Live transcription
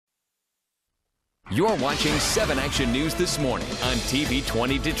You're watching 7 Action News this morning on TV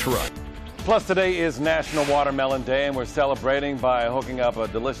 20 Detroit. Plus, today is National Watermelon Day, and we're celebrating by hooking up a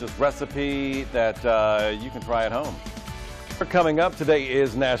delicious recipe that you can try at home. Coming up, today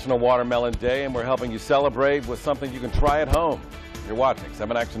is National Watermelon Day, and we're helping you celebrate with something you can try at home. You're watching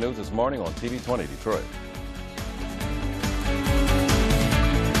 7 Action News this morning on TV 20 Detroit.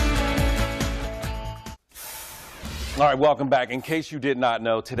 All right, welcome back. In case you did not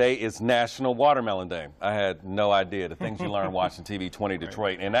know, today is National Watermelon Day. I had no idea the things you learn watching TV 20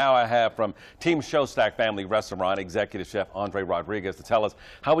 Detroit. And now I have from Team Schostak Family Restaurant Executive Chef Andre Rodriguez to tell us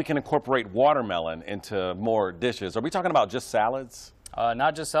how we can incorporate watermelon into more dishes. Are we talking about just salads?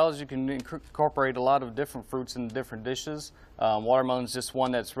 Not just salads. You can incorporate a lot of different fruits in different dishes. Watermelon is just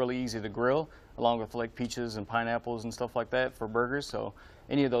one that's really easy to grill, along with like peaches and pineapples and stuff like that for burgers. So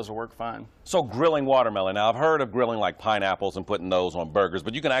any of those will work fine. So grilling watermelon. Now, I've heard of grilling like pineapples and putting those on burgers,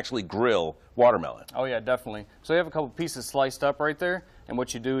 but you can actually grill watermelon. Oh, yeah, definitely. So you have a couple pieces sliced up right there, and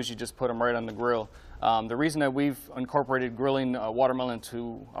what you do is you just put them right on the grill. The reason that we've incorporated grilling watermelon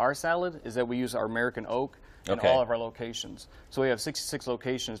to our salad is that we use our American oak in all of our locations. So we have 66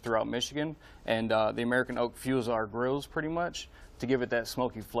 locations throughout Michigan, and the American oak fuels our grills pretty much to give it that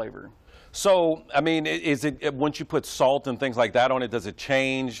smoky flavor. So, I mean, is it, once you put salt and things like that on it, does it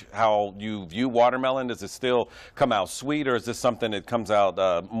change how you view watermelon? Does it still come out sweet, or is this something that comes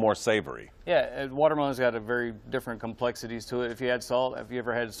out more savory? Yeah, watermelon's got a very different complexities to it. If you add salt, if you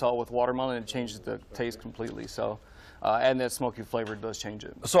ever had salt with watermelon, it changes the taste completely. So, adding that smoky flavor does change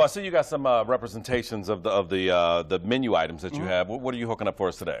it. So I see you got some representations of the menu items that you have. What are you hooking up for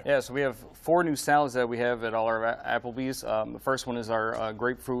us today? Yeah, so we have 4 new salads that we have at all our Applebee's. The first one is our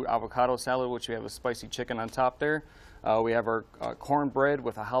grapefruit avocado salad, which we have a spicy chicken on top there. We have our cornbread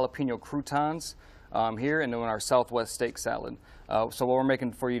with a jalapeno croutons here, and then our Southwest steak salad. So what we're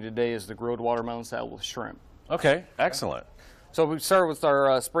making for you today is the grilled watermelon salad with shrimp. Okay, excellent. So we start with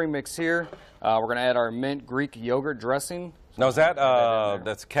our spring mix here. We're going to add our mint Greek yogurt dressing. Now is that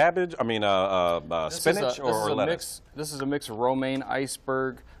that's cabbage? I mean spinach or lettuce? This is a mix of romaine,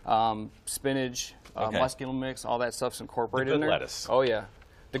 iceberg, spinach, muscular mix. All that stuff's incorporated in there. Lettuce. Oh yeah,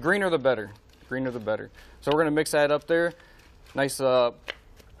 the greener the better. Greener the better. So we're going to mix that up there. Nice,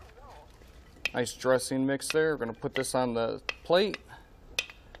 nice dressing mix there. We're going to put this on the plate.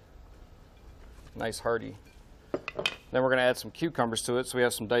 Nice hearty. Then we're going to add some cucumbers to it. So we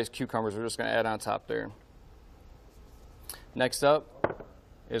have some diced cucumbers we're just going to add on top there. Next up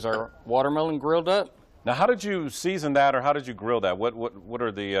is our watermelon grilled up. Now, how did you season that, or how did you grill that? What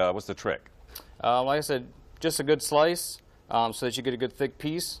are the what's the trick? Like I said, just a good slice so that you get a good thick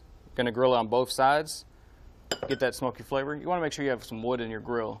piece. Going to grill it on both sides. Get that smoky flavor. You want to make sure you have some wood in your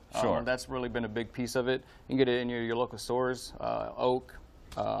grill. Sure. That's really been a big piece of it. You can get it in your local stores, oak,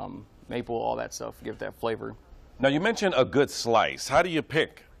 maple, all that stuff. Give it that flavor. Now, you mentioned a good slice. How do you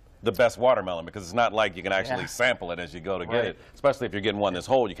pick the best watermelon? Because it's not like you can actually sample it as you go to get it, especially if you're getting one that's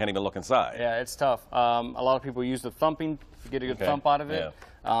whole, you can't even look inside. Yeah, it's tough. A lot of people use the thumping to get a good thump out of it.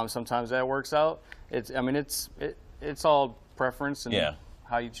 Yeah. Sometimes that works out. I mean, it's all preference and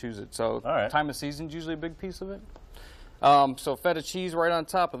how you choose it. So time of season is usually a big piece of it. So feta cheese right on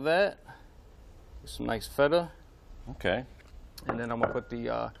top of that. Some nice feta. Okay. And then I'm going to put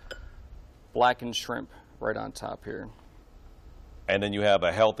the blackened shrimp right on top here. And then you have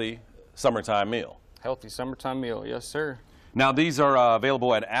a healthy summertime meal. Healthy summertime meal, yes sir. Now these are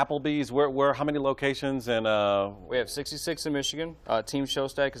available at Applebee's. Where how many locations? And we have 66 in Michigan. Team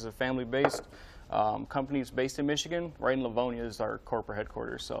Schostak is a family-based company based in Michigan. Right in Livonia is our corporate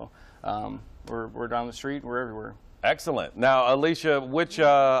headquarters. So we're down the street. We're everywhere. Excellent. Now, Alicia, which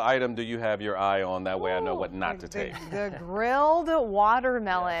item do you have your eye on? That way I know what not to take. The grilled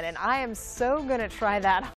watermelon, and I am so going to try that